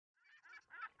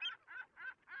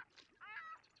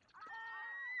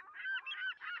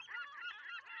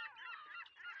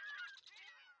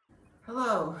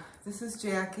Hello, this is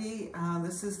Jackie.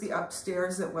 This is the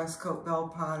upstairs at Westcote Bell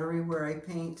Pottery where I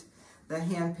paint the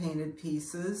hand-painted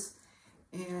pieces.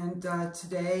 And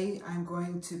today I'm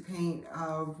going to paint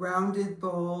a rounded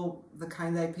bowl, the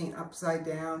kind I paint upside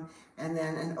down, and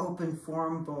then an open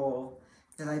form bowl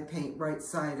that I paint right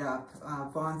side up.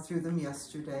 I've gone through them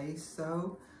yesterday,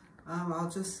 so I'll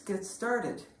just get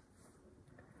started.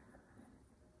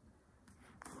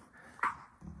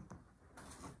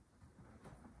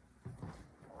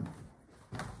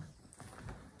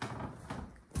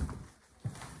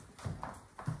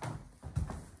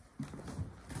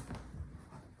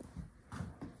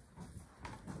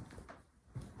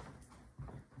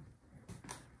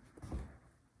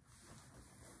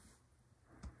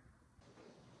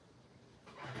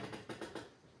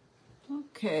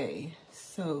 Okay,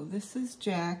 so this is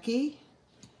Jackie,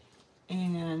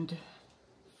 and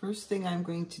first thing I'm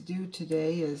going to do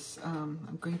today is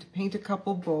I'm going to paint a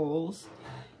couple bowls,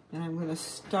 and I'm going to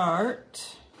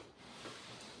start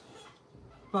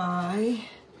by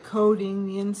coating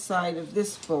the inside of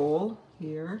this bowl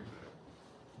here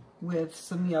with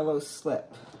some yellow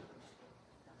slip.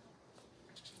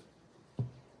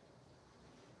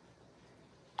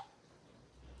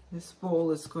 This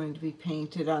bowl is going to be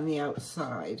painted on the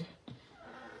outside,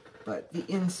 but the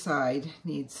inside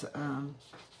needs a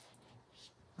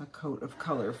coat of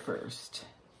color first.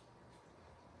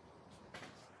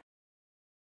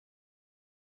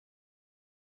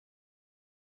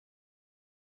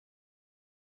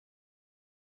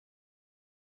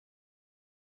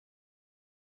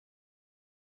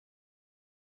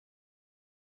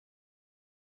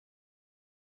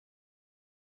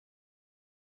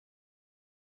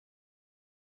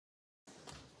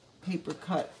 Paper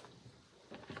cut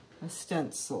a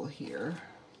stencil here.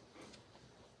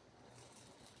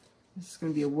 This is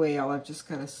going to be a whale. I've just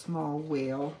got a small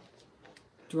whale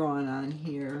drawn on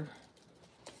here,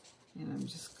 and I'm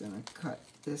just going to cut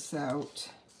this out.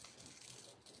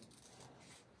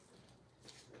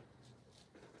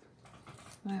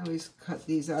 I always cut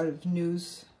these out of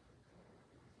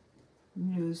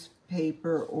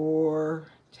newspaper or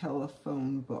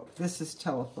telephone book. This is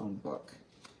telephone book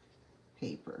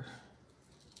paper.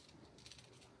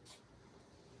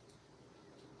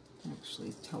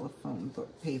 Actually, telephone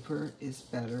book paper is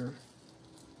better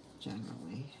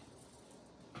generally.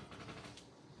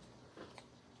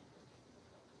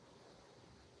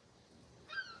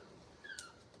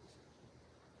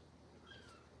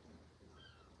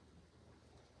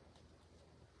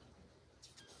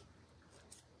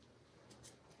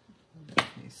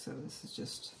 Okay, so this is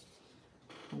just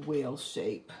a whale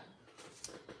shape.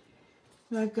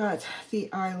 And I've got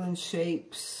the island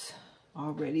shapes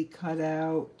already cut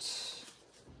out.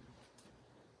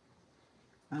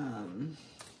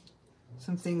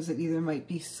 Some things that either might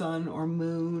be sun or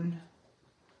moon,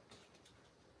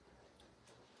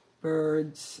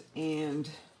 birds, and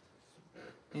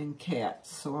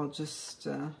cats. So I'll just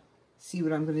see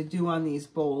what I'm going to do on these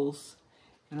bowls,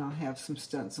 and I'll have some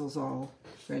stencils all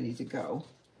ready to go.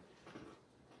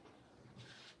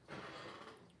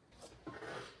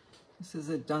 This is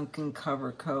a Duncan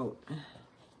cover coat.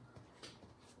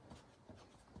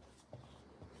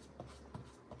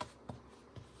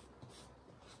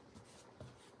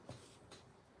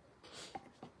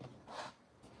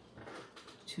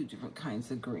 Two different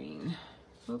kinds of green.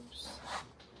 Oops.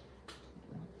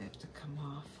 They have to come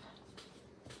off.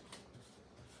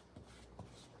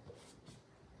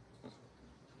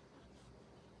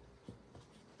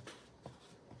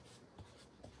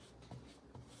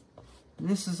 And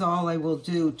this is all I will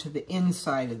do to the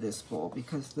inside of this bowl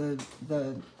because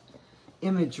the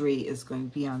imagery is going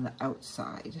to be on the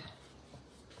outside.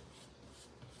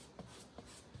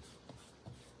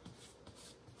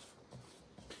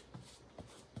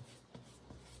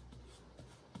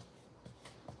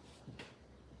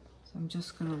 So I'm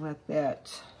just going to let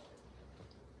that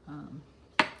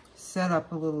set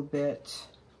up a little bit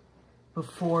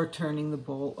before turning the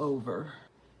bowl over.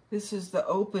 This is the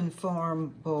open form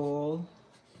bowl,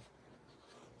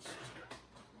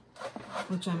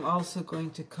 which I'm also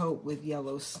going to coat with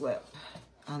yellow slip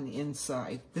on the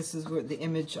inside. This is where the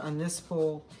image on this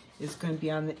bowl is going to be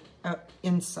on the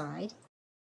inside.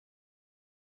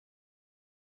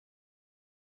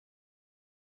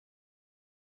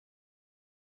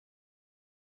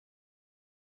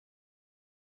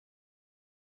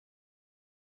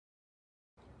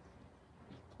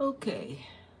 Okay.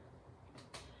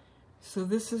 So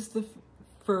this is the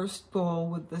first bowl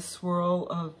with the swirl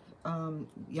of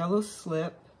yellow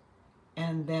slip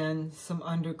and then some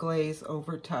underglaze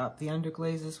over top. The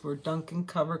underglazes were Duncan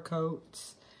cover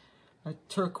coats a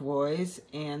turquoise,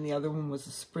 and the other one was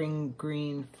a spring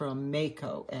green from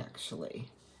Mako, actually.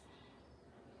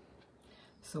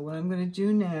 So what I'm going to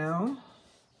do now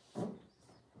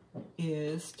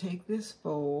is take this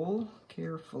bowl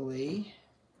carefully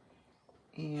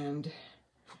and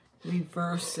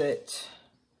reverse it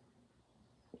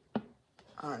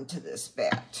onto this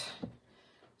bat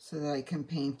so that I can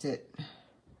paint it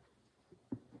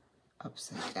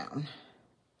upside down.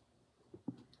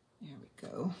 There we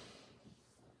go.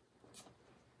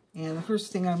 And the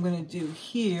first thing I'm going to do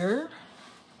here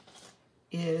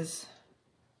is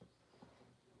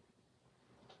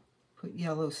put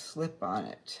yellow slip on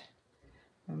it.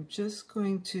 I'm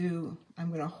going to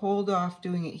hold off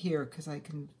doing it here because I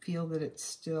can feel that it's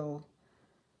still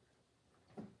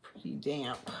pretty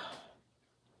damp.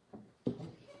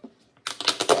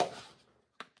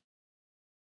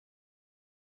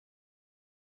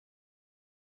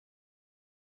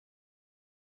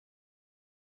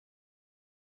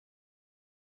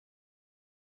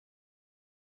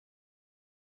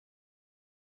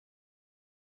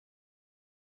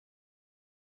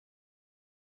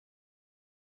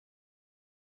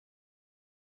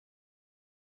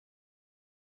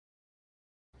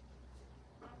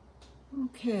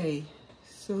 Okay,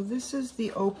 so this is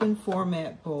the open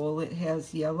format bowl. It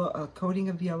has a coating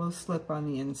of yellow slip on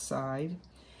the inside.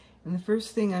 And the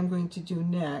first thing I'm going to do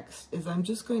next is I'm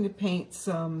just going to paint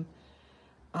some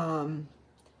another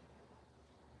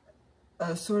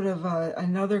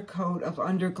coat of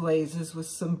underglazes with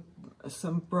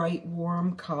some bright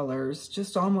warm colors,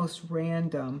 just almost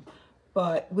random,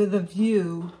 but with a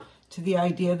view to the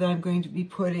idea that I'm going to be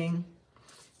putting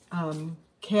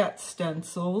cat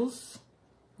stencils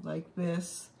like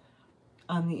this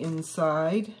on the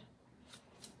inside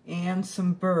and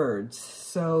some birds.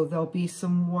 So there'll be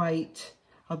some white.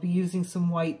 I'll be using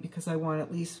some white because I want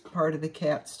at least part of the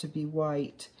cats to be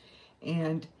white.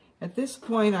 And at this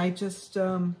point I just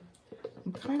I'm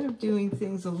kind of doing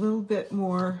things a little bit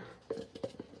more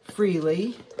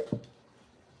freely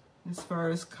as far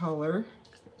as color.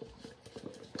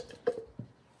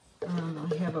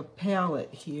 I have a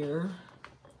palette here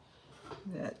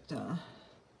that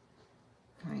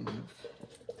kind of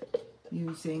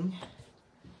using.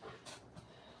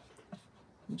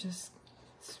 I'm just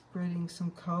spreading some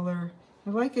color.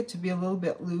 I like it to be a little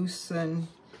bit loose and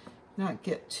not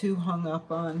get too hung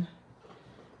up on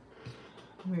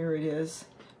where it is.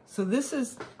 So these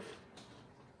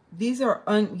are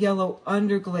yellow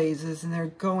underglazes, and they're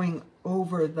going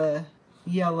over the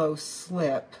yellow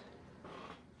slip.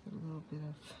 A little bit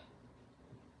of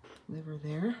liver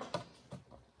there.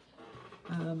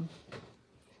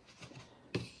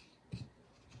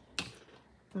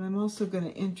 But I'm also going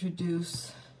to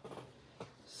introduce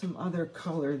some other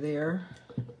color there.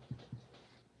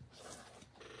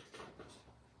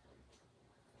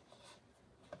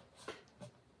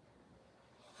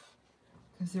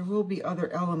 Because there will be other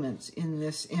elements in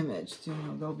this image. You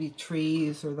know, there'll be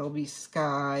trees or there'll be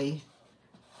sky.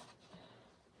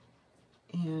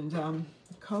 And the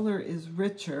color is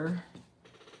richer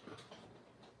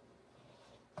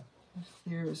if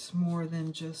there's more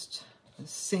than just a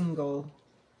single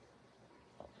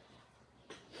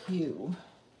hue.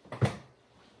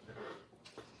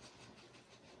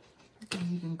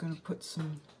 I'm even going to put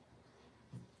some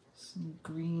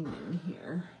green in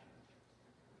here.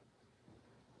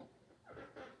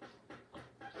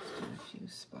 Just in a few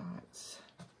spots.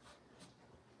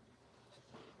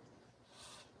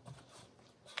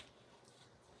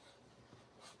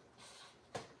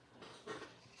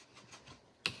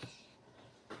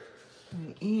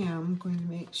 I am going to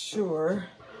make sure,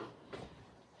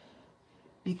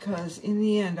 because in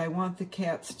the end I want the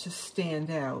cats to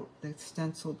stand out, the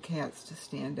stenciled cats to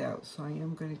stand out, so I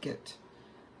am going to get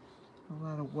a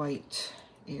lot of white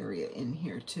area in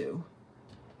here too.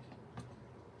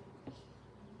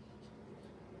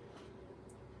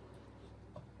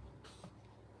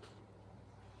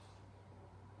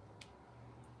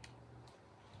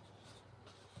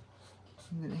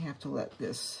 I'm going to have to let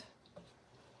this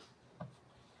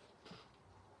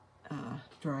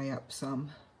dry up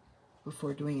some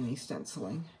before doing any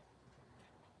stenciling.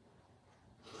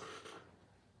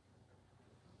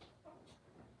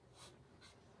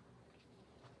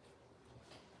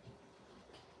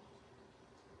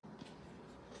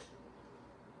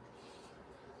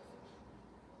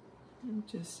 I'm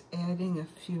just adding a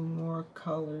few more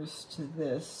colors to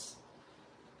this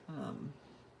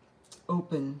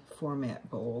open format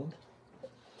bowl.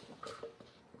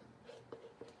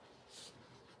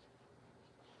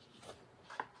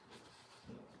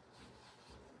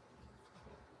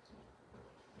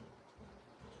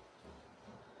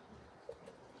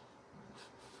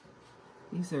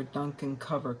 These are Duncan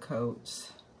cover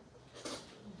coats.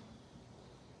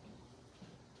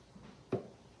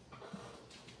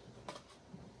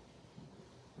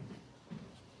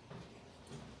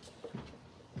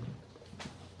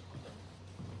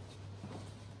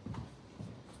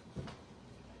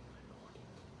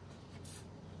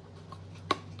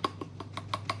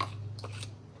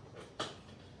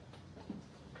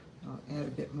 Add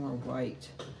a bit more white.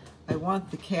 I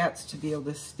want the cats to be able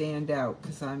to stand out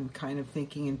because I'm kind of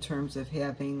thinking in terms of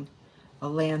having a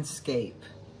landscape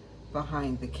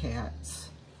behind the cats.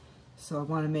 So I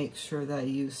want to make sure that I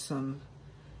use some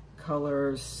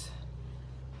colors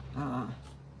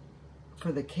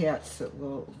for the cats that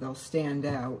they'll stand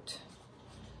out.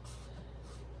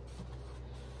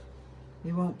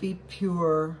 They won't be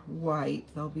pure white.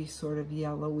 They'll be sort of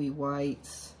yellowy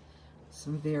whites,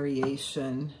 some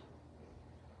variation.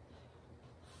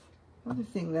 Another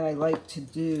thing that I like to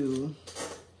do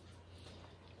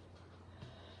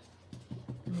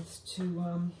is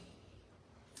to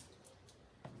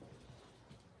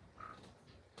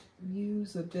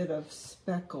use a bit of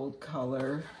speckled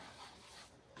color.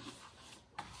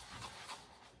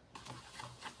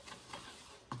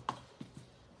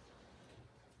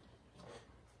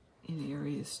 In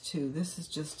areas too. This is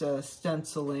just a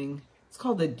stenciling. It's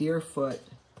called a deerfoot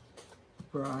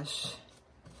brush.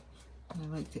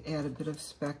 I like to add a bit of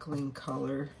speckling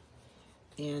color,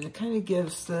 and it kind of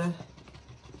gives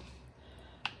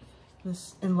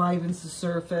this enlivens the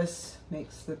surface,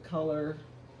 makes the colors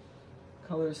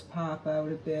pop out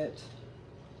a bit.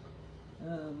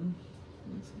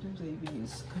 Sometimes I even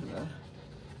use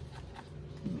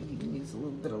maybe even use a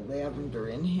little bit of lavender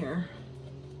in here.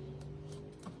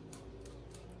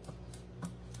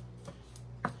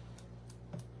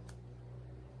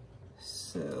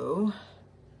 So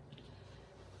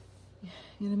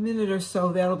in a minute or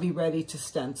so, that'll be ready to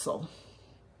stencil.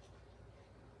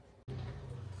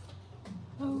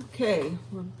 Okay,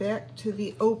 we're back to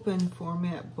the open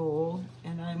format bowl,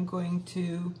 and I'm going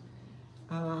to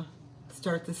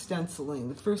start the stenciling.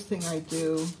 The first thing I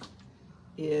do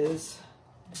is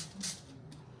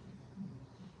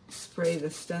spray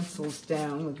the stencils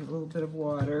down with a little bit of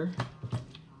water,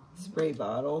 spray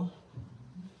bottle.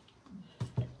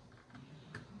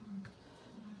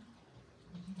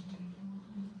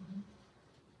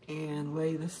 And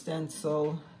lay the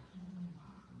stencil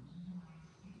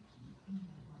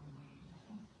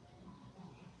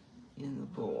in the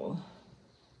bowl.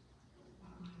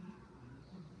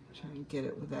 Try and get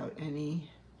it without any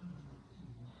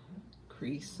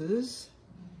creases.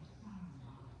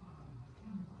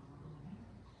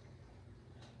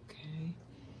 Okay,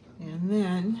 and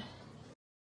then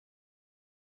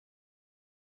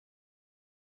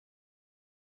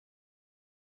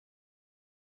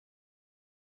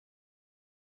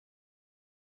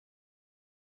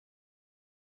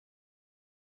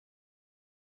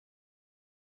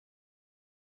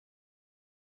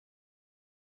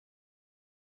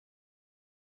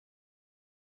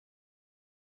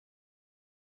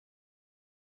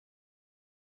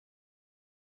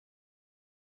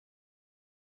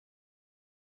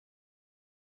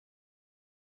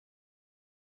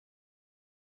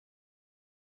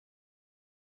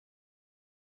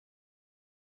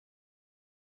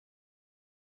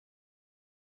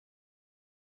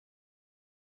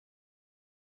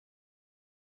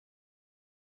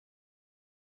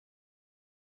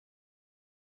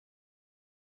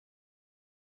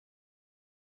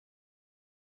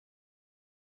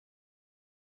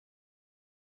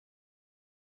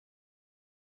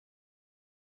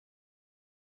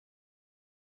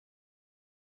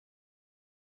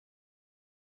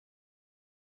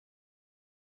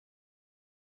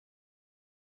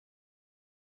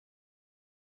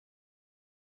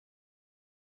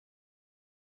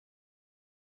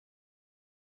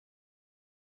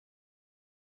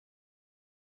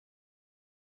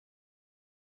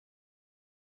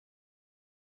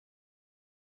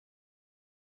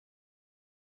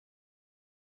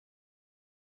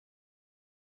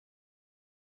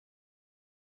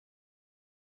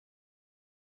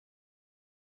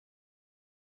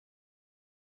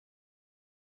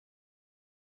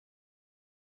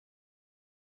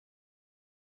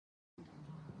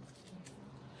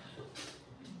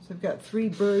I've got 3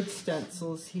 bird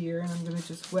stencils here, and I'm going to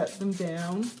just wet them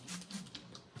down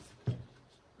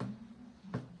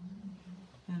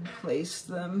and place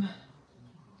them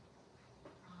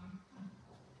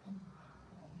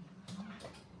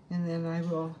and then I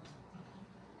will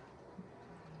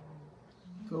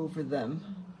go over them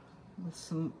with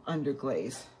some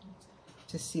underglaze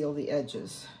to seal the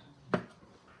edges.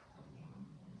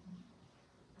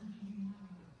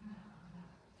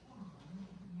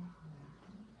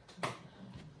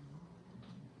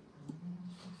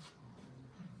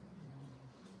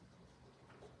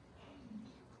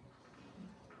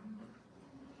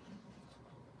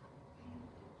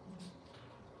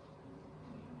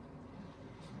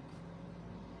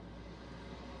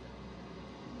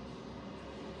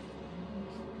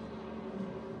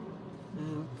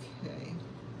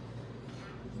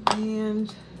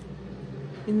 And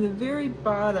in the very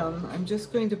bottom, I'm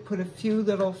just going to put a few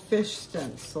little fish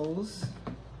stencils.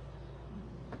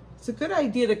 It's a good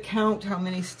idea to count how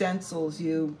many stencils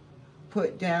you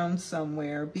put down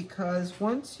somewhere, because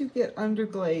once you get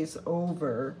underglaze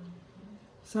over,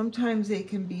 sometimes they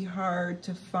can be hard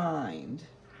to find.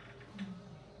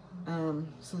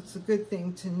 So it's a good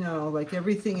thing to know. Like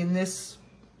everything in this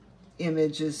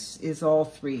image is all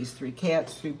threes: 3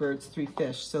 cats, 3 birds, 3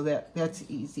 fish. So that's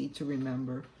easy to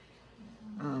remember.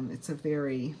 It's a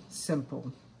very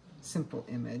simple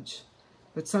image.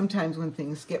 But sometimes when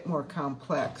things get more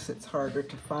complex, it's harder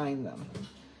to find them.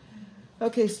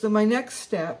 Okay, so my next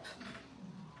step,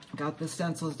 got the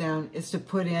stencils down, is to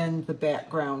put in the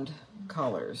background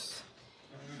colors.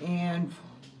 And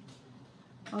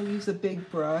I'll use a big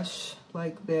brush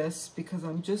like this because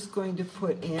I'm just going to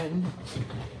put in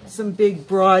some big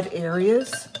broad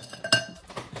areas.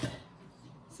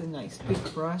 It's a nice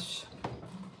big brush.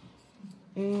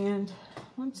 And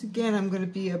once again, I'm going to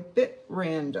be a bit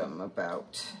random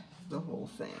about the whole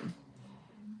thing.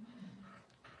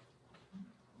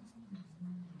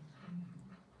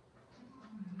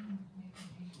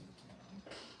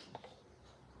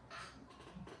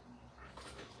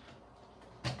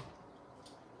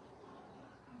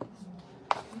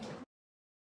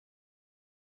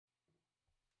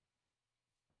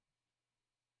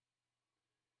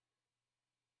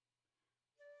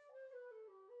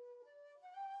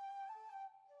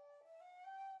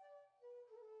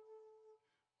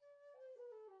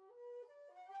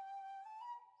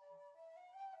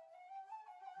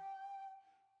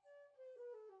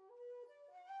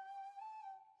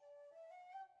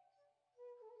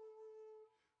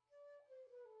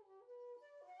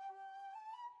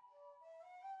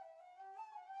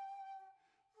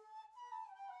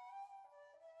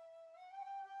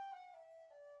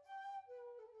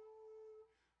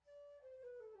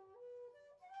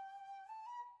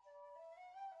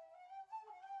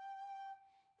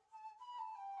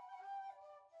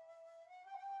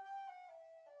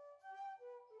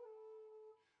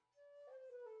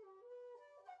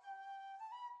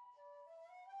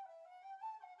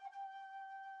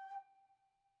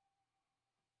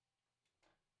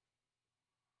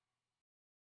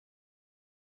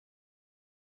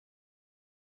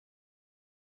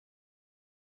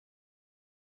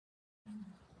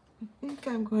 I think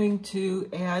I'm going to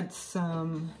add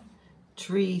some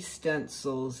tree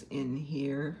stencils in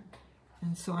here.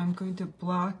 And so I'm going to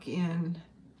block in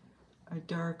a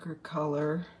darker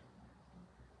color.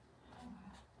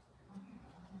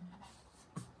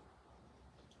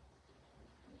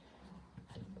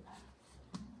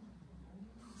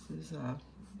 This is a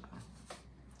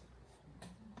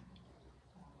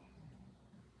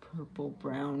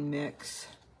purple-brown mix.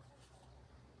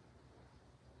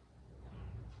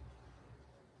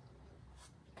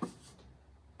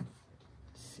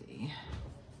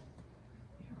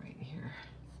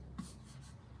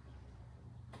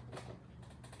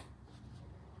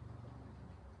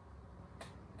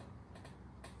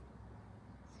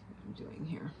 Doing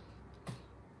here.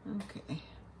 Okay.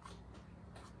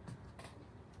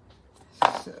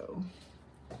 So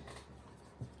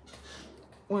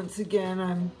once again,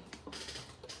 I'm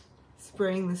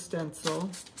spraying the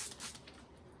stencil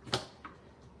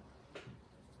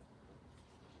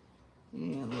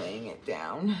and laying it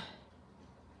down.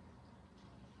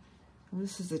 And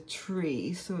this is a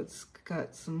tree, so it's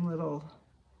got some little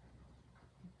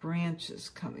branches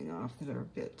coming off that are a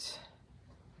bit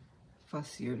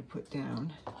fussier to put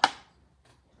down.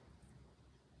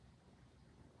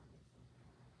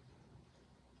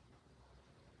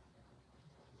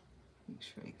 Make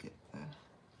sure I get the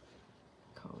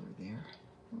color there.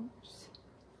 Oops.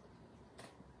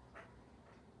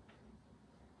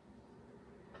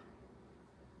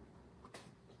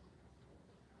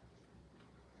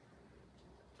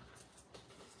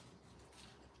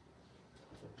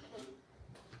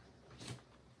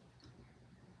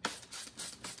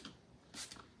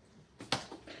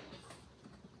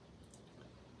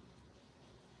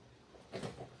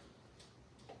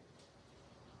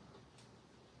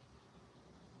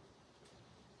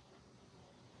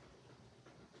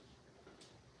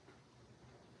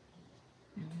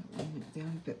 Down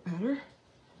a bit better.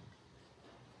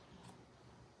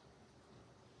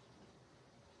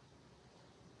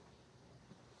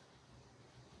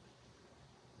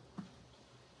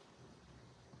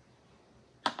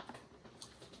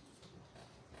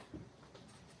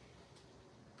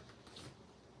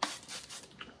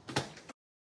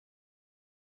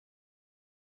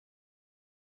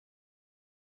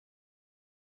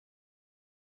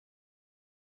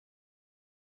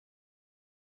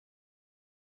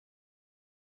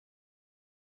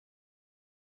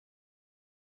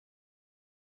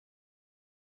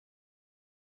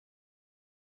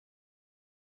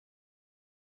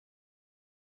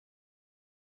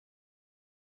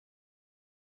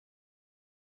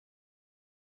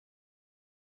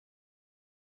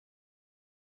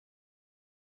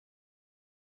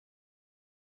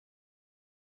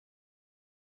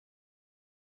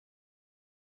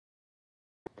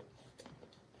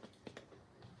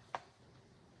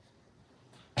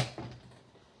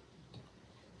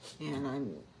 And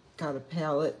I'm got a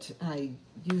palette. I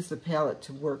use the palette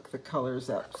to work the colors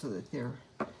up so that they're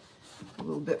a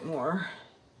little bit more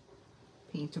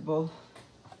paintable.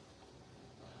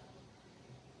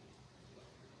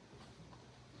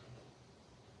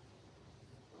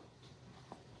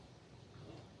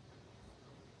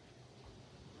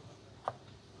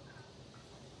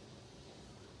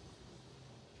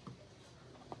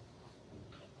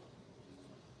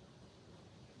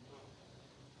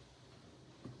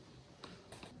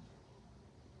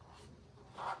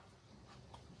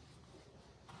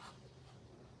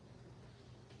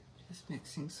 Just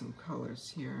mixing some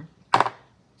colors here.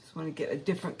 Just want to get a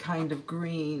different kind of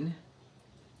green.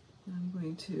 I'm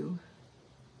going to,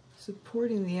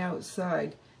 supporting the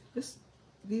outside.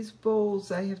 These bowls,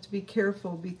 I have to be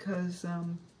careful because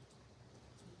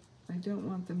I don't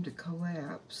want them to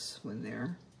collapse when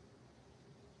they're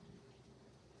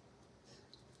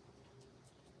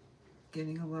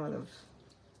getting a lot of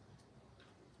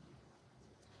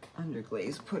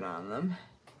underglaze put on them.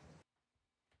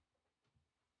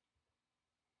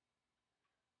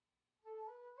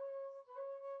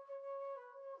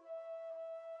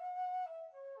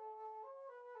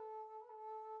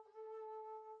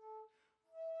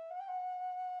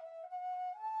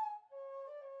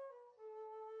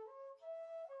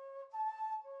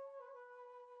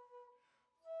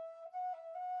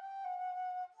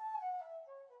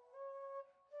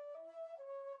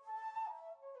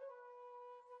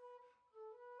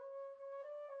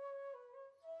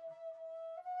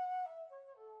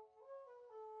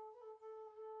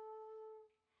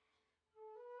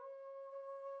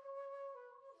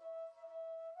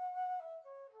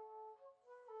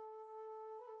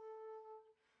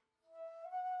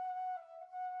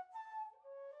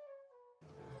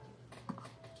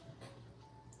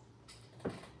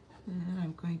 And then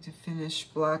I'm going to finish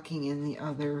blocking in the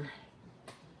other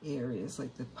areas,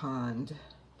 like the pond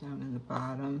down in the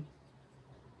bottom.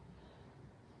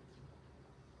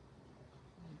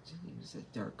 To use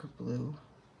a darker blue.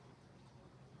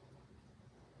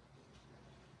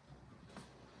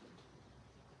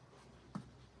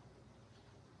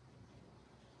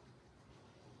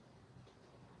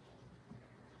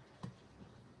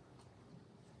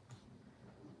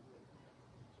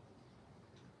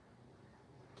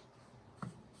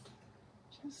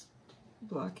 Just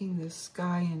blocking this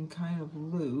sky in kind of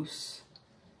loose.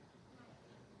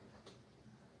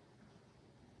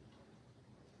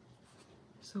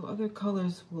 So other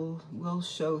colors will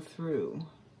show through.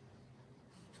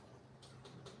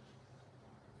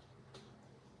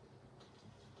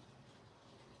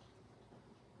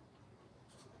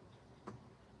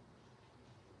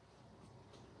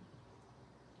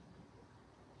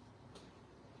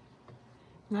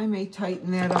 And I may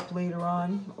tighten that up later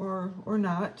on or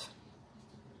not.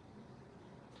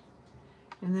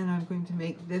 And then I'm going to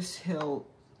make this hill,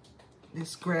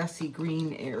 this grassy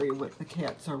green area where the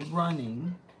cats are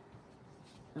running.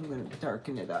 I'm going to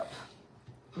darken it up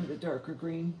with a darker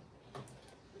green.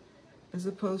 As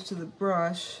opposed to the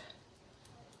brush,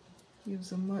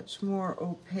 gives a much more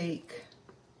opaque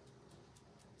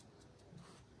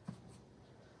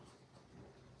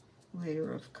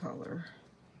layer of color.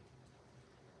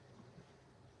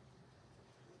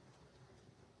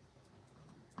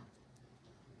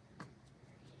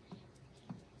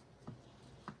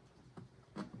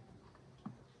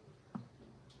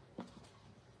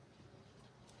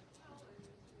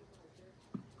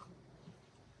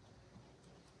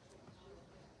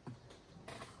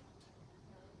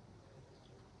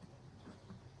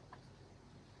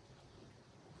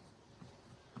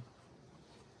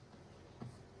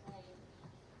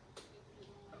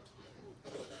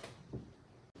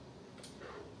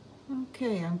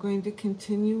 Okay, I'm going to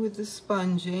continue with the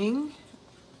sponging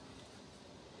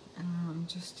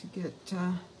just to get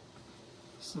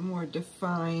some more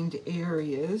defined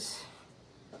areas.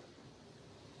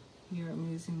 Here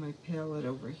I'm using my palette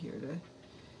over here to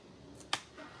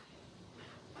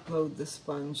load the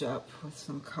sponge up with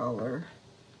some color.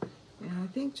 And I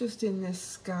think just in this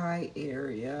sky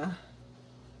area,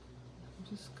 I'm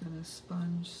just going to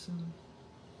sponge some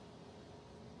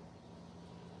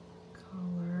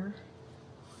color.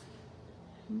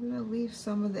 I'm going to leave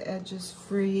some of the edges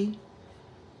free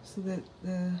so that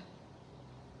the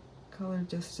color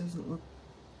just doesn't look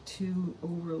too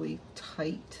overly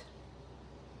tight.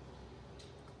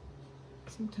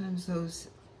 Sometimes those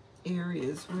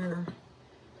areas where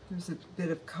there's a bit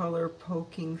of color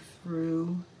poking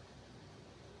through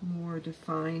more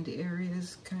defined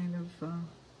areas kind of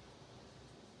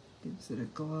gives it a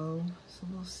glow. So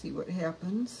we'll see what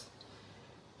happens.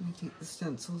 Let me take the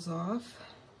stencils off.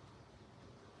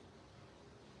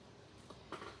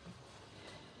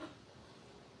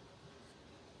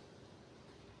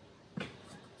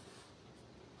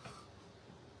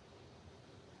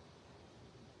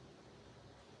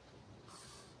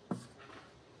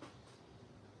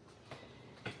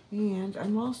 And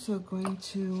I'm also going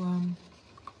to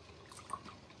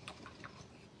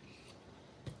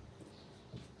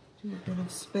do a bit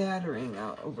of spattering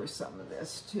out over some of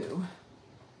this too,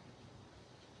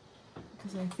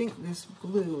 because I think this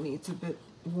glue needs a bit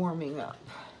warming up.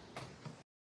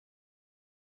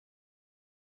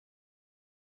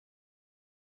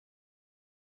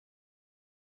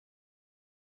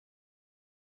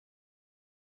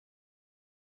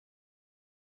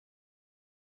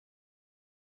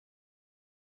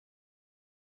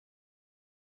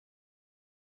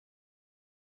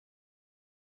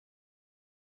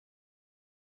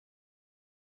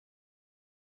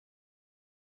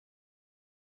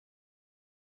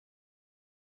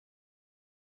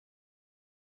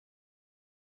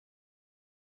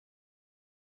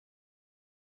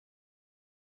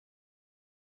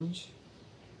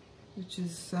 Which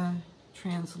is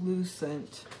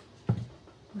translucent. And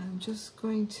I'm just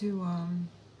going to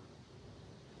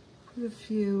put a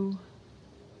few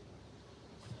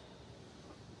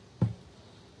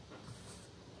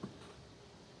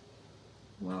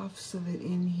wafts of it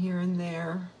in here and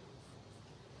there,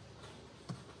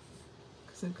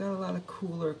 because I've got a lot of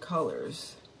cooler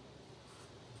colors.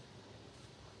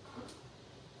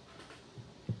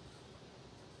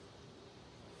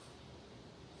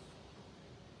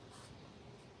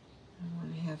 I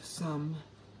want to have some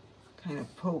kind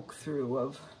of poke through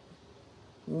of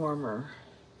warmer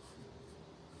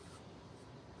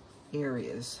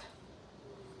areas.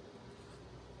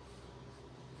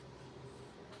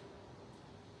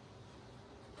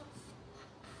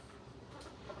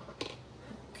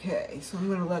 Okay, so I'm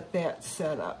going to let that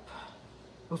set up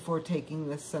before taking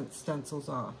the stencils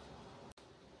off.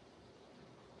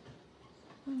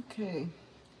 Okay,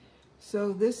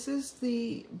 so this is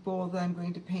the bowl that I'm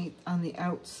going to paint on the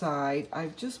outside.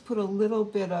 I've just put a little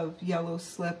bit of yellow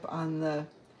slip on the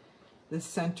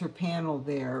center panel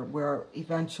there, where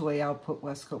eventually I'll put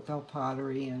Westcote Bell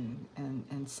Pottery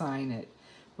and sign it.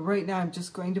 But right now I'm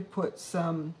just going to put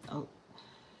some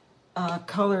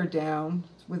color down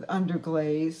with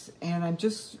Underglaze, and I'm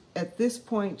just at this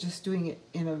point just doing it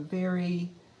in a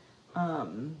very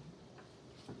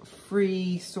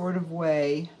free sort of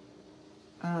way.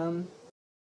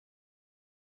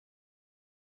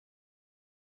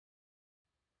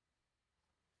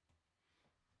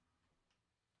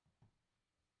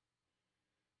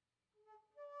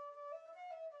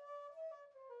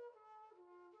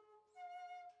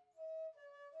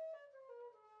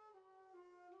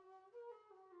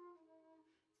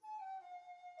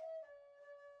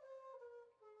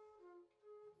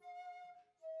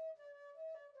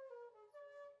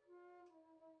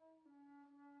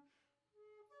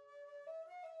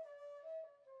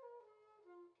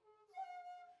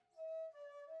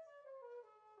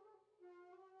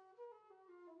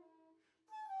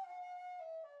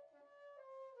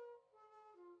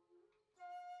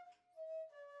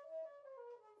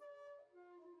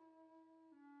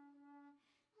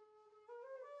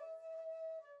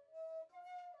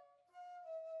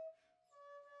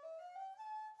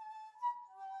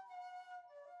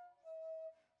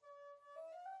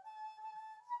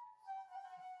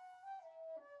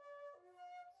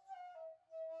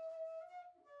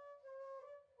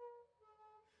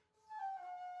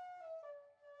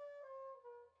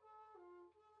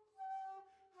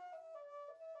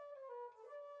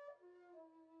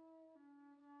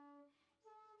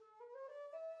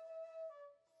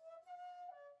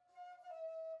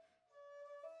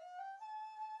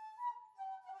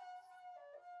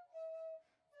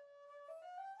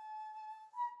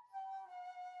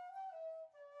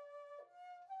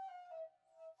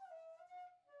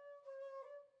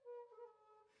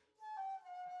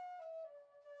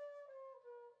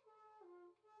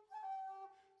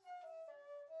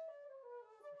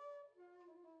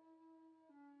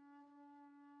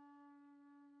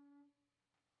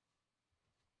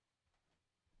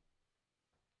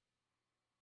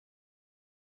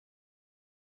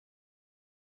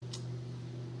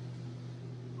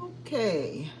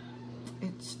 Okay,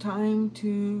 it's time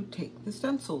to take the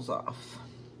stencils off.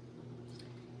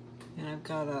 And I've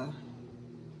got a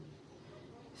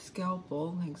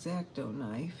scalpel, X-Acto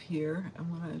knife here, and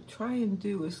what I try and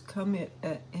do is come in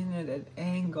at an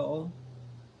angle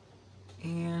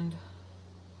and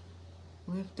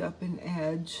lift up an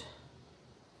edge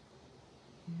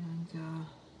and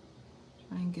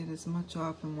try and get as much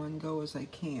off in one go as I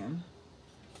can.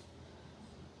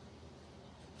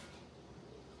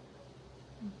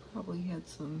 Probably had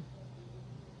some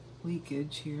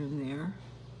leakage here and there.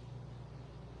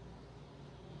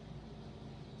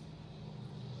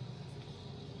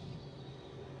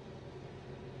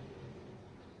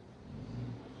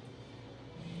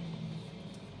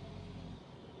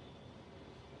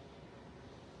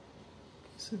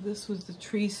 So this was the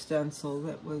tree stencil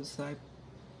that was, I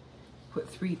put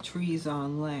 3 trees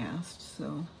on last,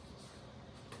 so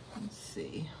let's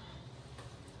see.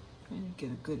 Trying to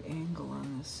get a good angle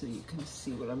on this so you can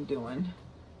see what I'm doing.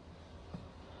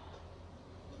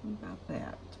 What about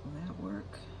that? Will that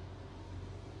work?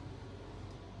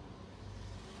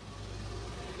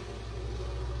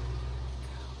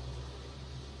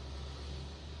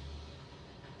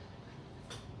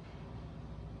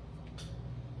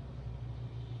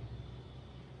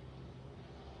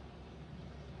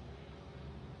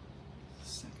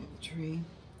 Second tree.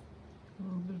 A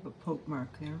little bit of a poke mark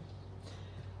there.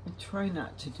 I try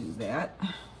not to do that.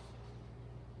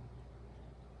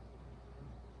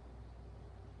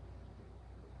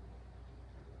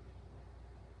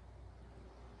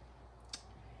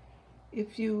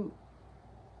 If you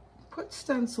put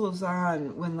stencils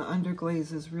on when the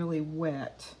underglaze is really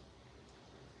wet,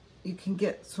 you can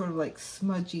get sort of like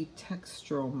smudgy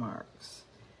textural marks.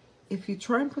 If you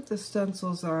try and put the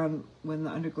stencils on when the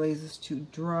underglaze is too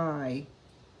dry,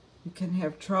 you can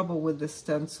have trouble with the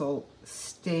stencil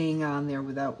staying on there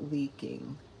without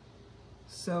leaking.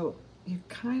 So you're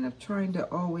kind of trying to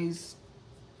always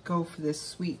go for this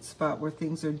sweet spot where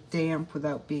things are damp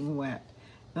without being wet.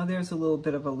 Now there's a little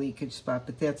bit of a leakage spot,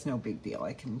 but that's no big deal.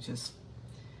 I can just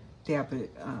dab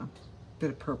a bit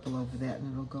of purple over that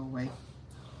and it'll go away.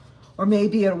 Or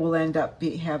maybe it will end up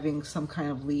having some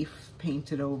kind of leaf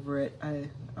painted over it.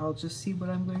 I'll just see what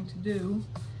I'm going to do.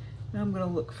 Now I'm going to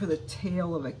look for the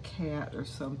tail of a cat or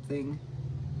something.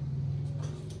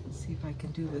 Let's see if I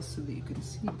can do this so that you can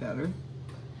see better.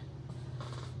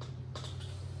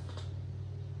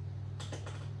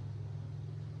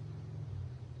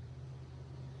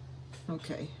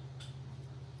 Okay,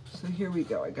 so here we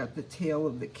go. I got the tail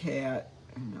of the cat.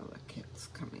 I know the cat's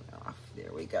coming off.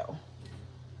 There we go.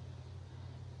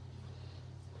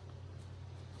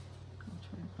 I'll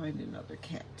try and find another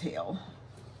cat tail.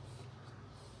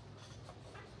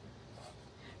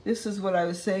 This is what I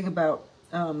was saying about,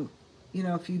 you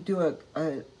know, if you do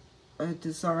a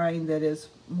design that is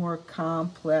more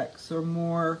complex or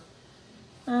more,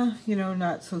 you know,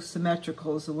 not so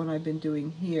symmetrical as the one I've been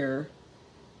doing here,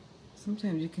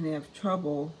 sometimes you can have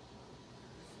trouble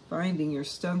finding your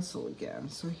stencil again.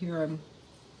 So here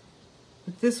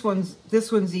but this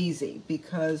one's easy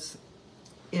because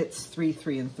it's 3,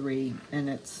 3, and 3, and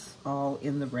it's all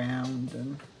in the round,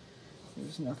 and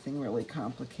there's nothing really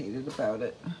complicated about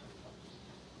it.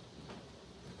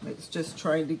 It's just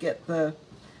trying to get the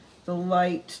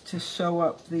light to show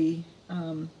up the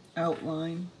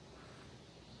outline.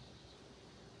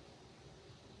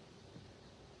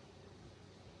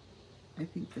 I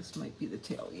think this might be the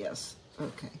tail, yes.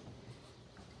 Okay.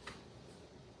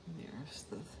 There's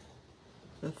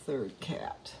the third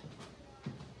cat.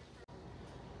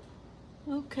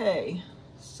 Okay,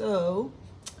 so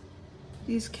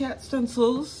these cat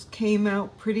stencils came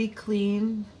out pretty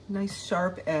clean, nice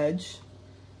sharp edge.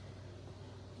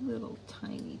 Little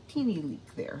tiny, teeny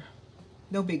leak there.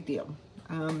 No big deal.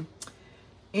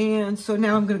 And so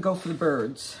now I'm gonna go for the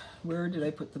birds. Where did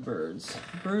I put the birds?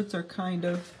 The birds are kind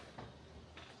of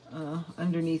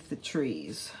underneath the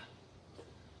trees.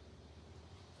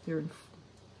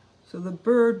 So the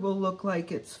bird will look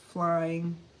like it's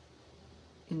flying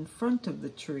in front of the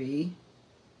tree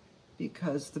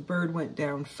because the bird went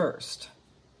down first.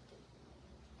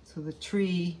 So the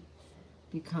tree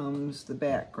becomes the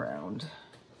background.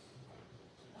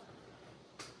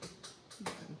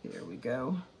 There we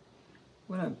go.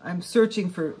 When I'm searching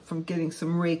from getting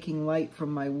some raking light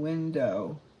from my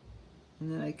window,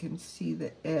 and then I can see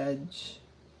the edge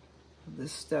of the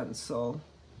stencil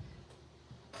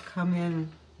come in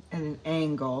at an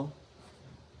angle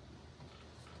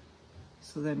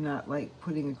so they're not like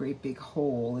putting a great big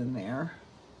hole in there.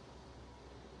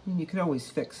 And you can always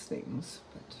fix things,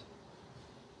 but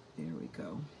there we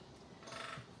go.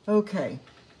 Okay.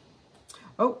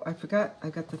 Oh, I forgot, I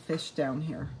got the fish down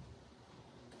here.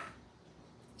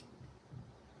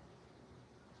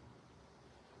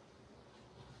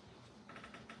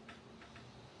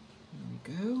 There we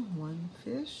go, one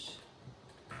fish.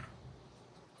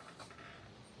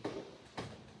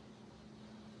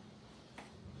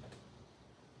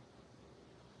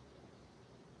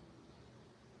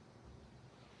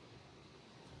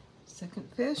 Second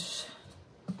fish,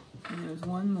 and there's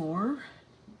one more.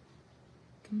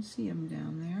 You can see him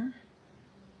down there.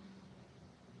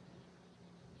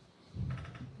 I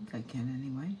think I can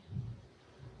anyway.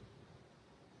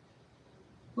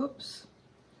 Whoops.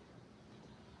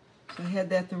 So I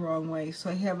had that the wrong way. So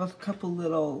I have a couple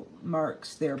little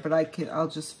marks there, but I'll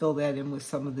just fill that in with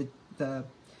some of the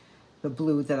the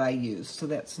blue that I used, so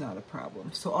that's not a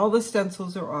problem. So all the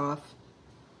stencils are off,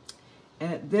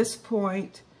 and at this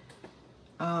point,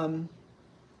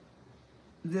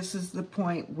 this is the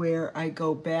point where I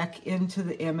go back into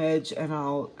the image, and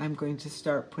I'm going to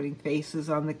start putting faces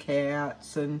on the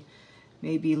cats and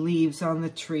maybe leaves on the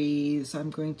trees. I'm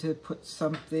going to put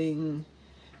something,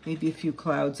 maybe a few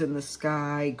clouds in the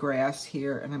sky, grass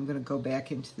here, and I'm going to go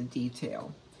back into the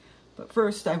detail. But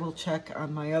first I will check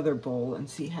on my other bowl and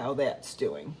see how that's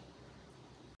doing.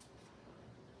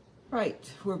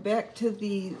 Right, we're back to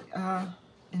the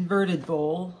inverted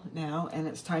bowl now, and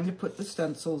it's time to put the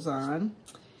stencils on.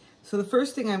 So the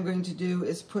first thing I'm going to do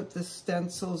is put the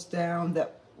stencils down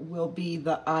that will be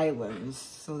the islands.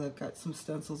 So I've got some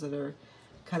stencils that are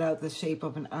cut out the shape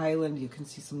of an island. You can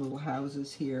see some little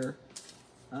houses here.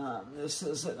 This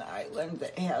is an island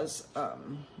that has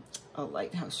a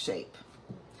lighthouse shape.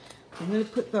 I'm going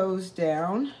to put those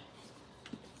down.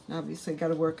 Obviously, I got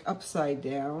to work upside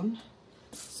down.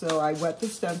 So I wet the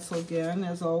stencil again,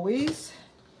 as always.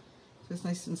 So it's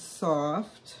nice and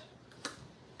soft.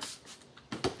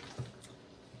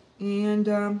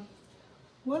 And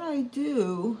what I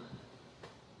do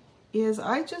is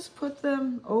I just put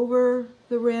them over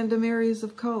the random areas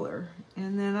of color,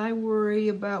 and then I worry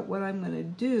about what I'm going to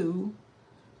do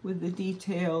with the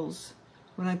details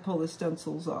when I pull the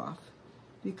stencils off,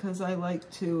 because I like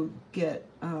to get,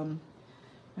 I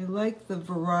like the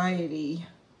variety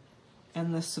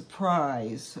and the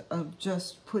surprise of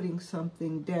just putting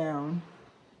something down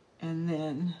and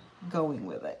then going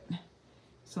with it.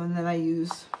 So, and then I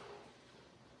use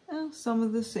some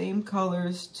of the same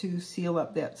colors to seal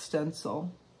up that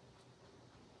stencil.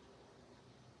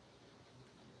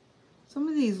 Some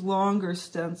of these longer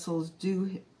stencils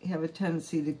do have a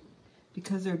tendency to,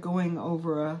 because they're going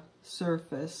over a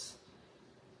surface,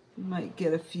 you might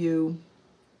get a few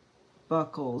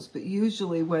buckles, but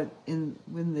usually when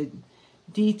the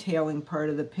detailing part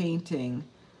of the painting,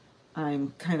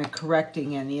 I'm kind of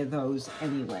correcting any of those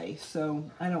anyway, so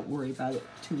I don't worry about it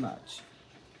too much,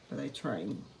 but I try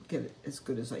and get it as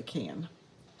good as I can.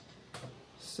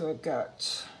 So I've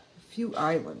got a few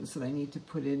islands that I need to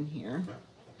put in here.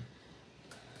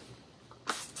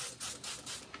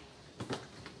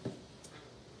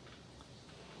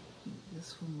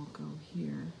 This one will go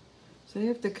here. So I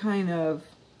have to kind of,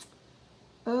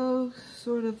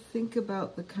 sort of think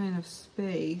about the kind of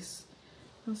space.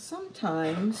 Now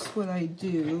sometimes what I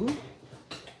do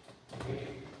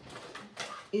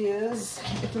is,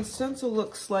 if a stencil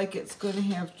looks like it's going to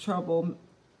have trouble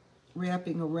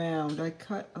wrapping around, I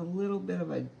cut a little bit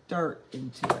of a dart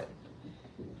into it.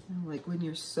 Like when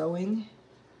you're sewing.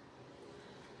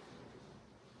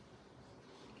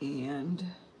 And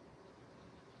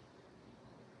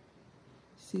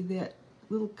see, that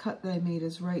little cut that I made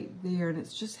is right there, and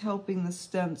it's just helping the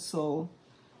stencil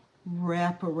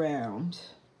wrap around.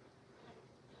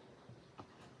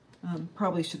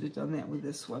 Probably should have done that with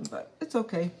this one, but it's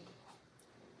okay.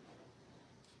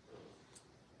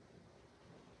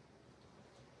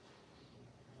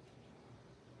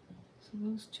 So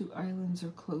those two islands are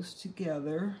close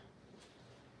together.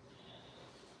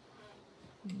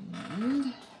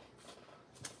 And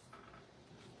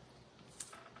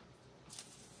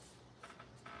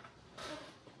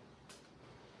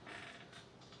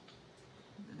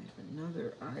I have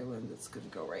another island that's going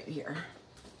to go right here.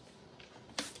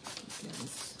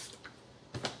 Yes.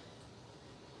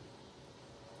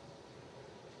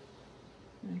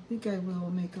 I think I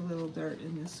will make a little dart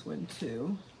in this one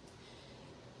too,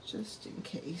 just in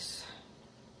case.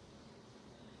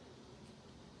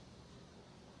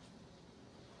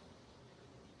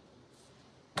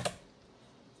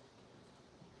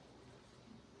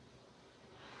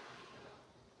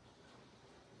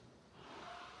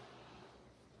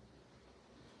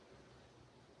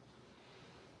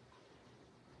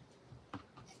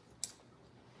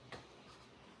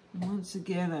 Once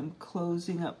again, I'm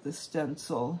closing up the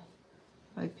stencil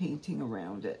by painting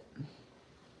around it.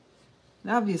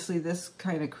 And obviously this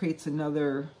kind of creates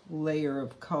another layer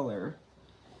of color.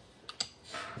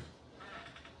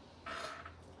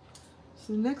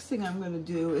 So the next thing I'm going to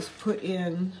do is put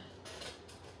in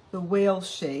the whale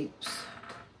shapes,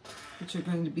 which are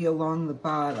going to be along the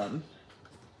bottom.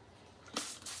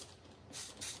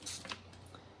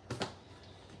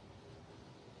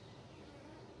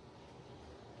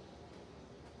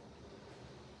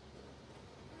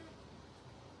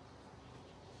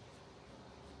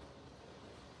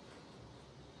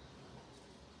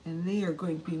 And they are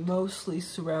going to be mostly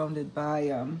surrounded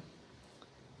by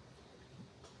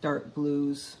dark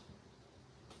blues.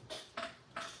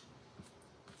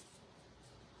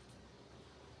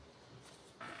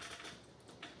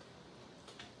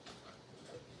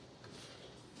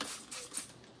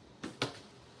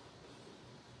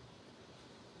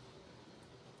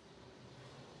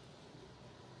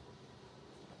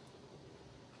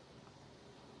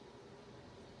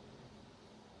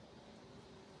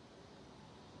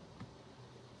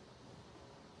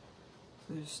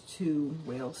 There's two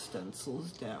whale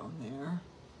stencils down there.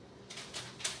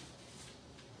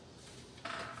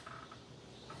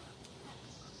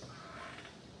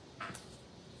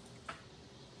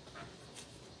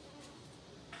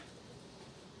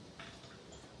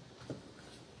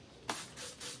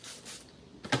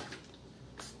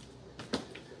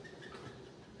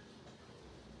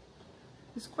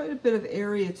 There's quite a bit of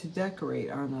area to decorate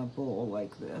on a bowl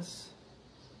like this.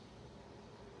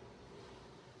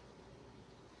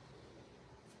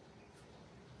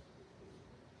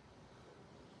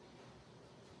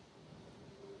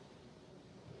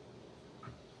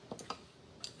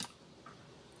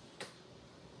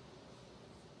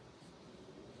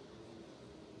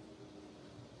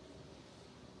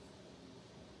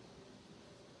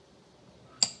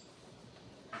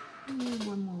 And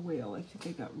one more whale. I think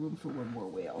I got room for one more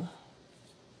whale.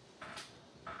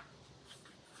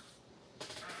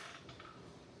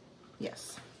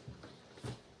 Yes.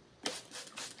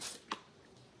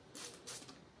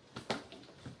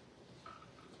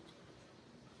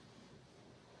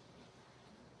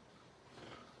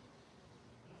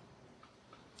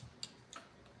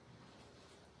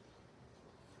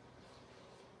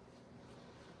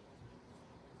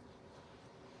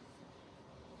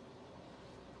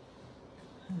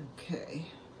 Okay.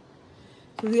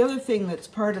 So the other thing that's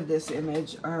part of this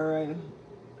image are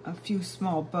a few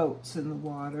small boats in the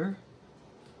water.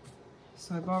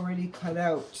 So I've already cut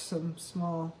out some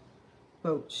small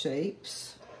boat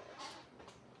shapes.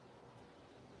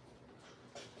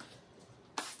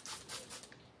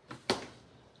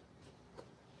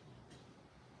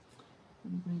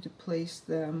 I'm going to place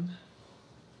them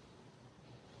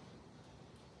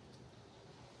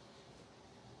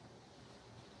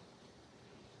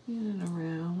in and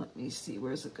around. Let me see,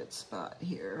 where's a good spot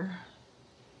here?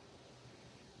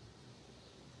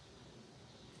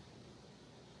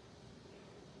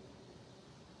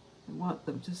 I want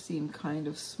them to seem kind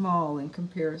of small in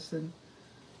comparison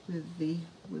with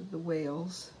the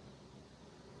whales.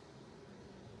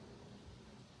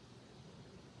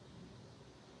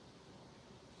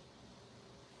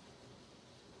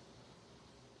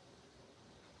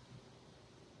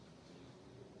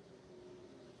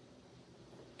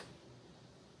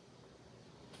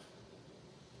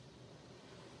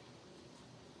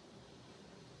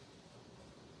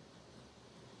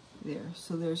 There,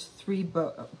 so there's three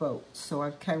boats, so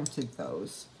I've counted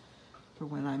those for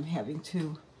when I'm having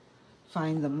to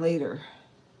find them later.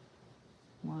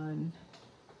 One,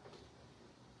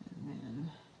 and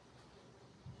then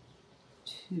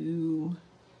two,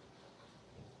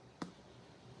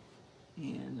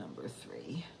 and number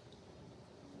three.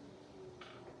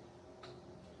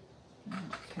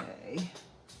 Okay,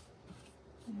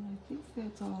 and I think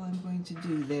that's all I'm going to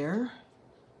do there.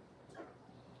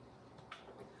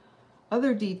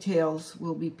 Other details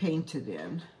will be painted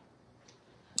in.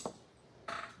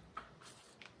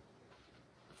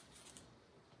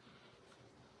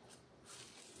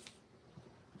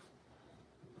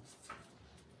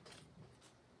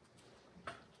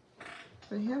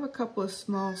 I have a couple of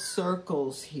small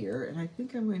circles here, and I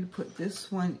think I'm going to put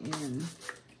this one in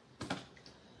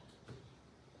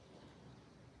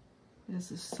as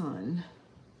the sun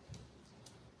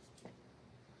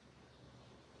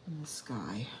in the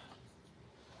sky.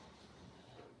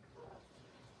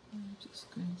 I'm just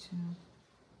going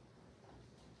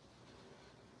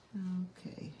to,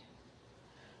 okay.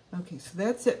 Okay, so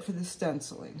that's it for the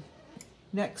stenciling.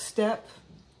 Next step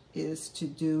is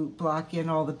to block in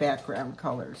all the background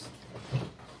colors.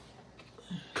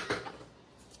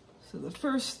 So the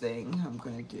first thing I'm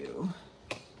going to do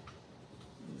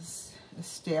is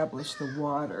establish the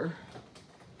water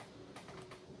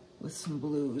with some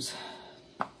blues.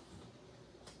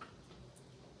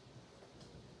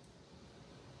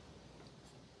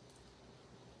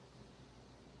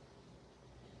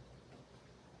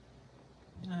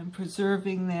 I'm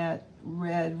preserving that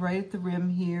red right at the rim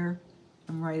here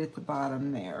and right at the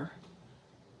bottom there.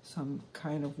 So I'm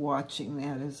kind of watching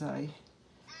that as I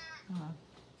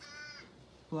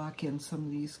block in some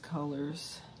of these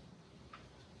colors.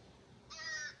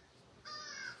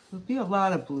 There'll be a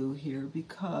lot of blue here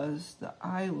because the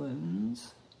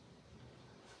islands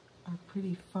are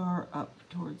pretty far up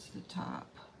towards the top.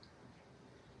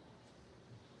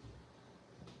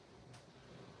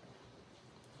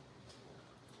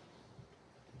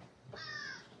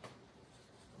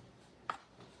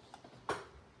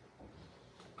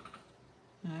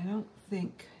 I don't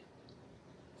think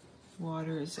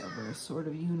water is ever a sort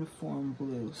of uniform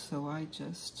blue, so I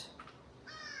just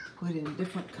put in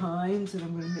different kinds, and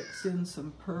I'm going to mix in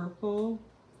some purple.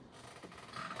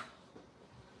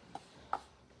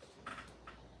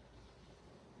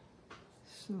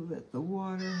 so that the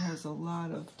water has a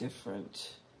lot of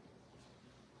different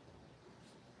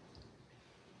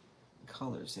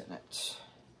colors in it,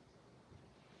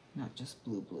 not just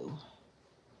blue.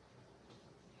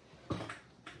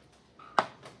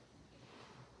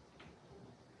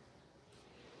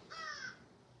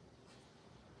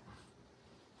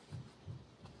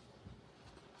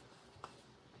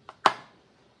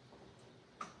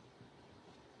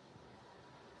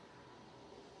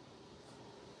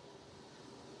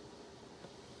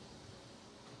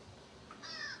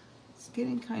 It's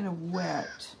getting kind of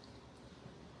wet,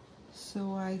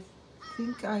 so I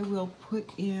think I will put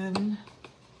in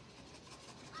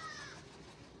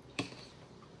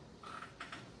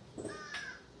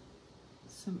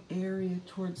some area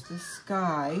towards the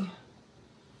sky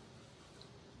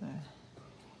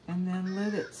and then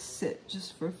let it sit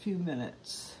just for a few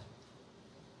minutes.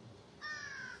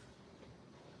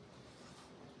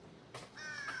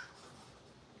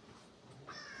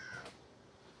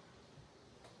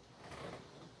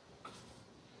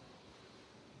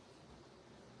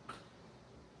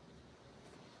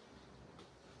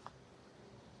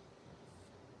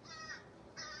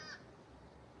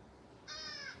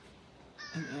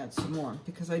 And add some more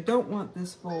because I don't want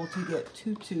this bowl to get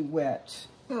too wet.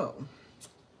 So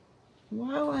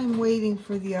while I'm waiting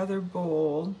for the other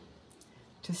bowl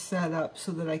to set up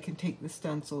so that I can take the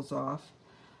stencils off,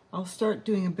 I'll start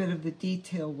doing a bit of the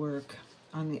detail work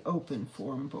on the open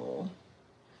form bowl.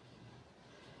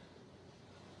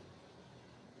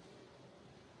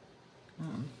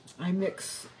 I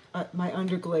mix my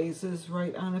underglazes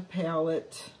right on a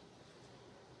palette,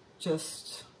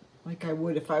 just like I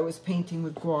would if I was painting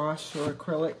with gouache or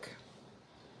acrylic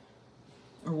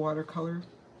or watercolor.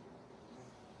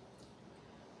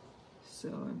 So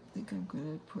I think I'm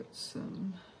going to put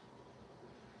some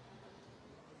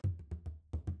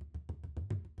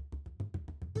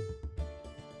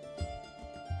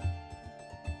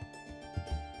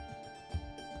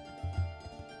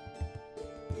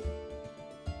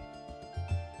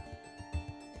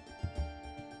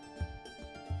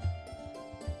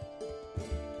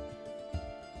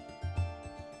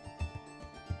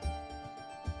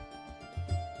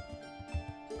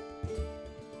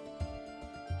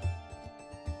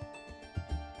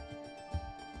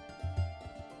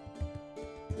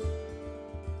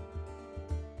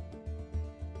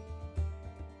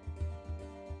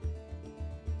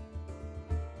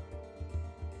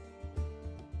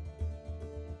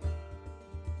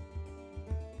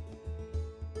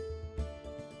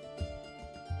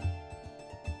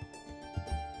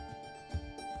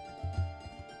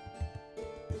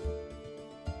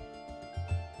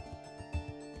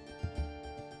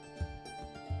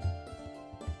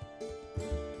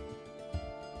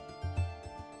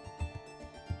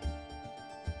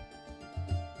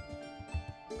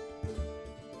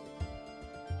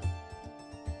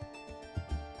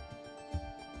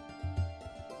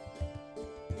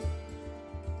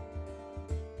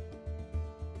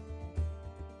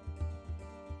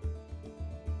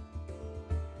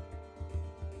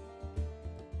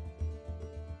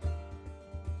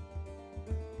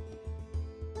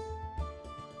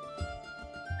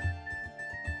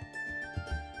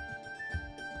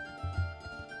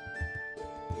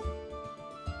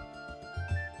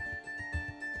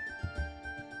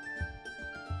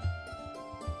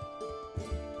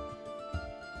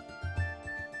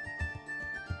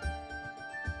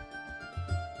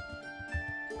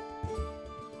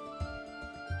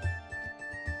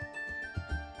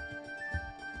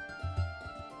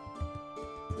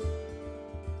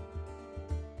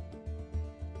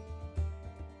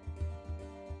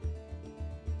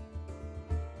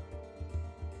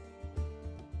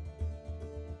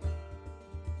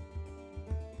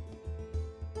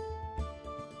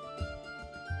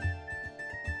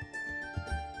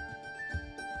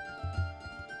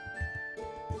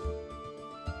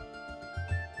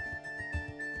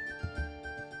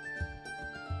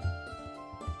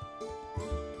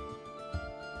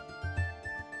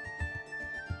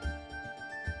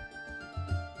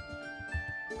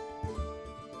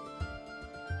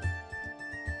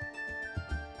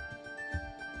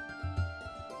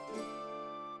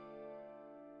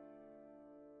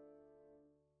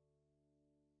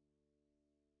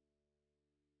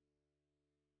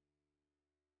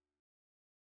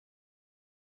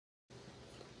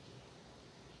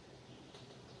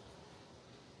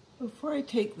Before I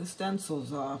take the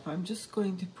stencils off, I'm just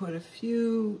going to put a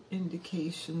few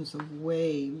indications of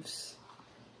waves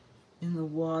in the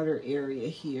water area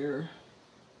here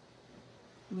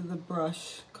with a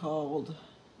brush called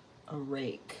a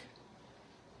rake.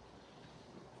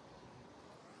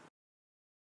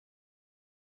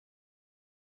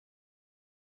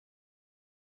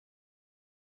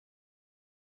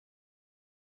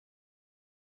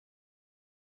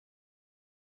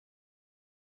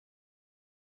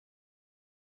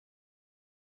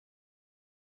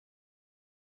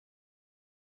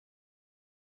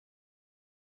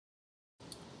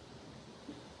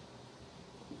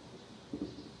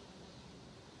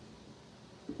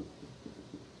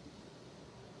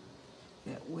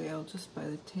 that whale just by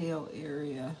the tail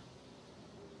area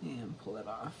and pull it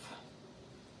off.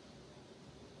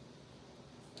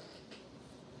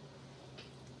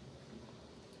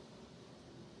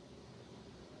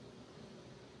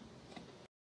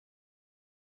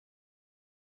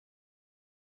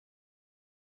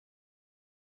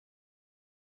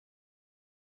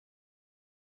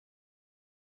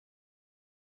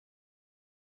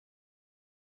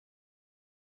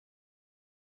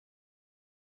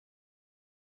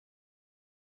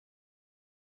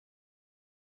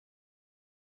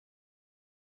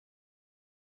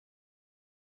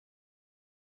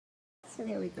 So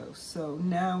there we go. So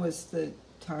now is the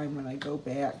time when I go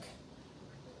back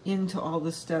into all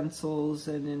the stencils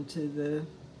and into the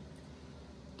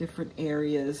different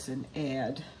areas and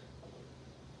add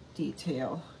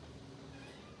detail.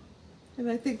 And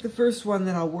I think the first one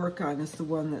that I'll work on is the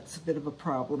one that's a bit of a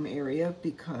problem area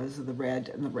because of the red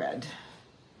and the red.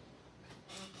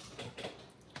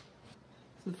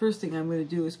 So the first thing I'm going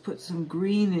to do is put some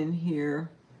green in here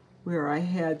where I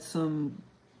had some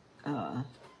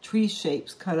tree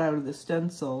shapes cut out of the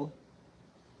stencil.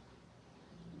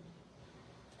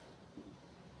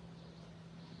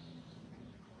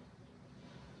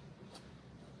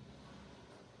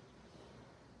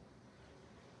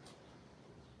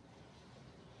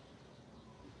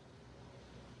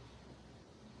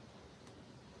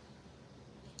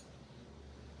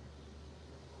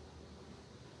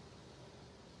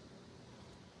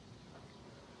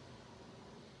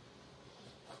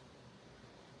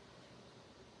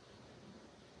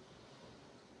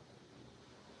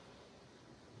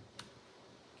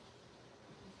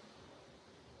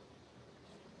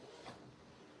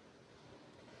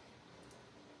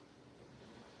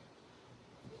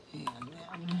 And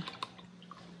then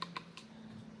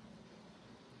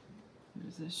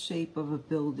there's the shape of a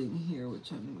building here,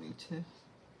 which I'm going to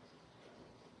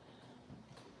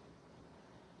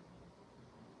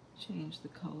change the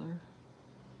color.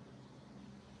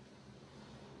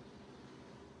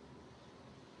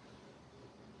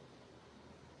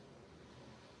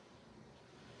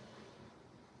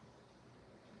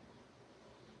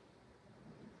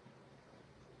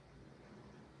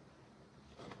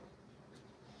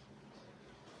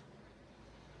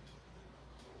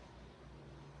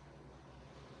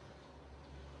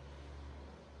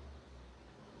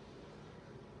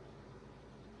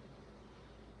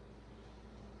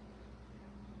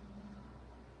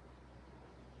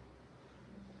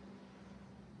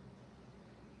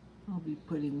 I'll be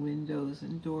putting windows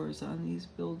and doors on these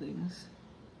buildings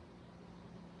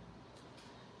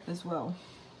as well.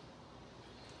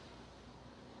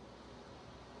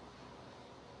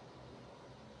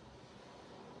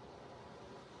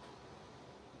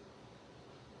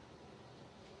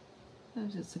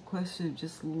 Sometimes it's a question of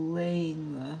just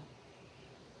laying the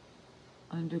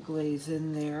underglaze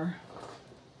in there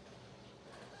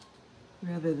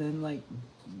rather than like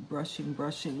brushing.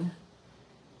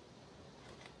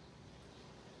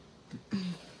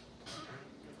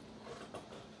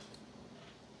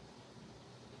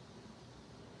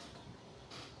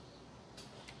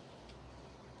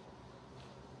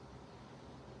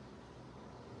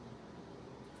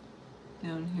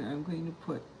 Down here I'm going to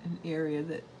put an area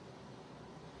that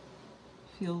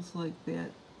feels like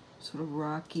that sort of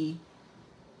rocky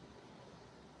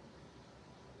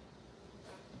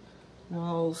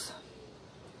walls.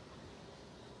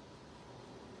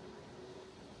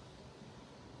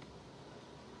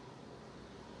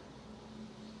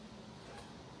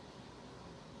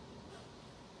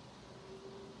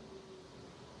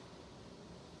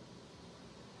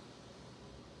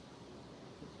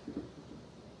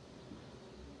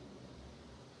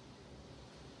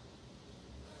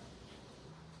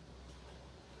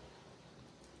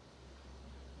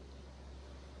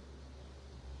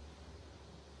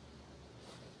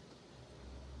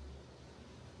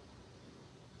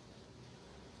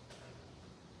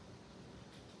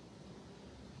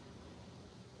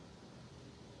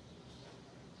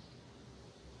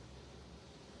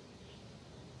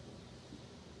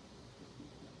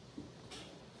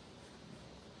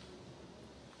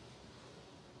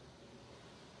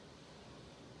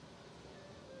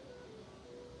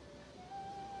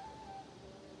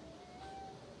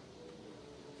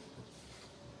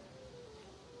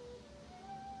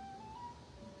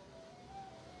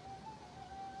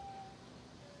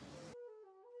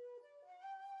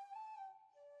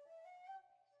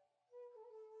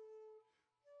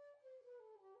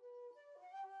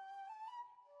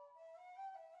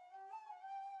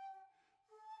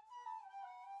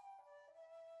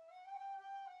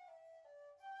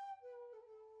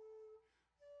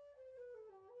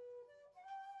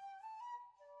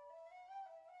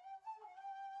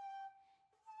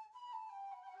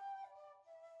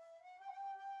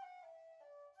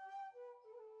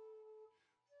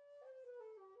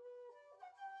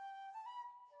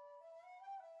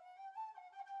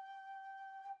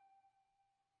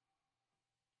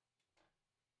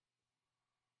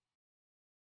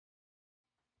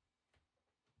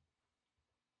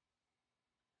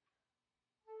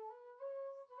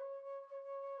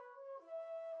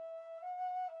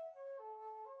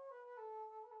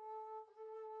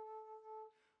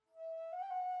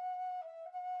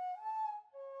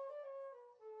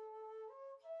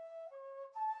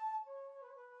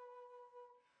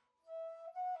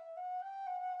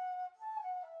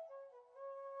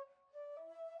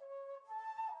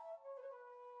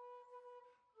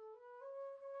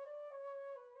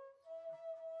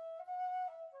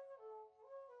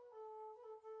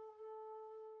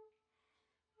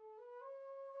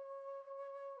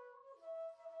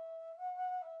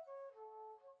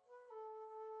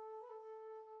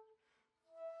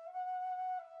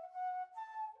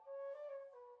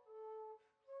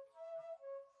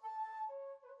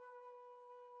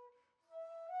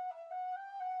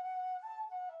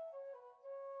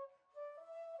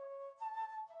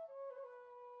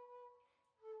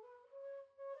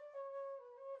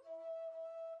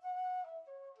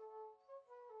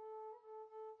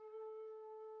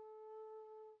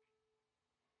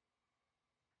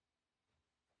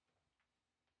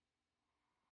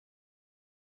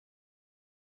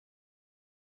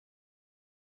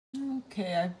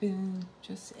 Okay, I've been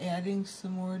just adding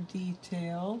some more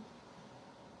detail.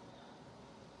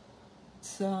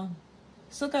 It's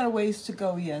still got a ways to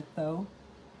go yet, though.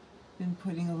 Been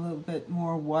putting a little bit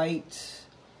more white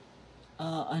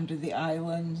under the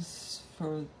islands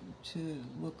to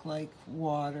look like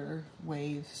water,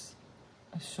 waves,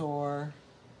 a shore.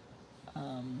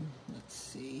 Let's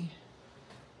see,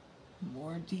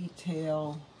 more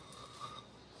detail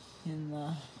in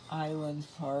the island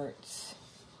parts.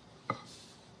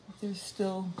 I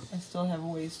still have a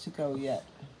ways to go yet.